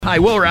Hi,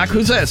 Will Rock.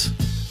 Who's this?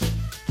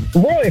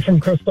 Roy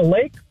from Crystal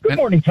Lake. Good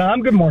morning,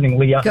 Tom. Good morning,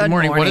 Leah. Good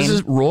morning. What is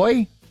this?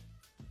 Roy?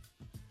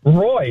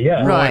 Roy,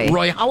 yeah.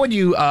 Roy, how would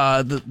you,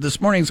 this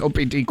morning's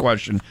OPT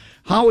question,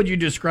 how would you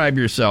describe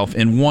yourself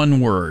in one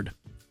word?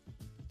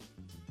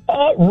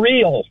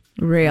 Real.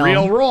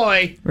 Real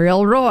Roy.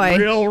 Real Roy.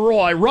 Real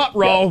Roy.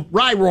 Rut-row.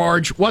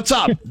 Rye-Rorge. What's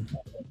up?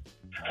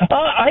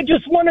 I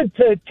just wanted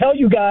to tell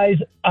you guys,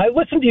 I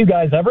listen to you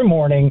guys every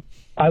morning.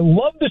 I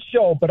love the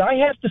show, but I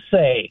have to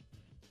say,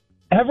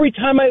 every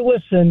time I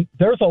listen,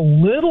 there's a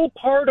little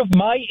part of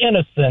my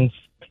innocence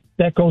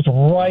that goes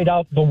right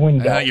out the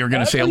window. I thought you were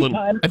going to say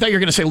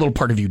a little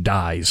part of you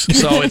dies.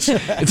 So it's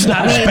not as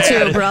bad.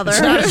 Me too, brother. It's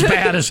not as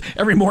bad as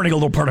every morning a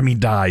little part of me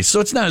dies.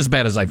 So it's not as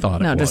bad as I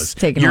thought it was. No, just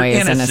taking away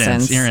his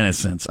innocence. Your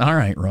innocence. All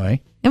right,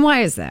 Roy. And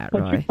why is that,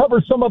 But Roy? you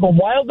cover some of the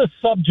wildest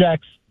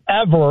subjects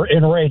ever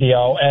in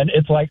radio, and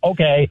it's like,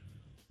 okay,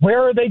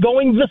 where are they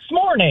going this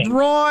morning?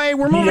 Roy,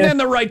 we're moving in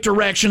the right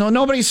direction. Oh,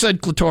 nobody said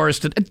clitoris.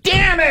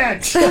 Damn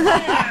it! So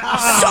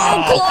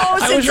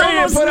close. It's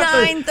almost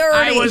 9:30.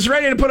 I was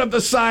ready to put up the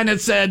sign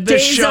that said,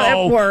 this Days at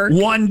show, work.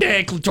 1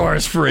 day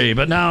clitoris free.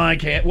 But now I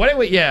can't.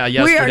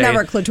 Yesterday. We are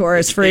never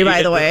clitoris free,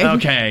 by the way.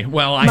 Okay,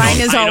 well,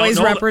 Mine is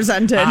always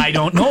represented. I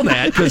don't know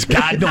that because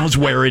God knows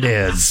where it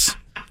is.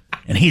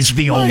 And he's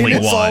the only one.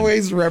 It's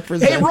always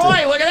represented. Hey,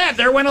 Roy, look at that.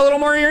 There went a little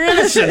more of your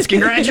innocence.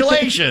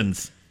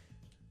 Congratulations.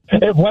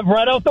 It went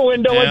right out the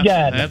window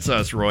again. That's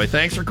us, Roy.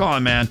 Thanks for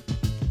calling, man.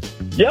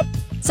 Yep.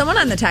 Someone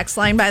on the text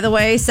line, by the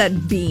way,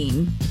 said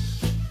bean.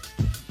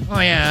 Oh,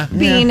 yeah.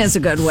 Bean is a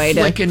good way to...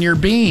 Flicking your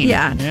bean.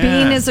 Yeah,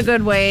 bean is a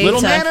good way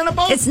Little to... man in a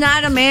boat? It's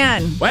not a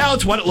man. Well,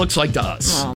 it's what it looks like to us. Well,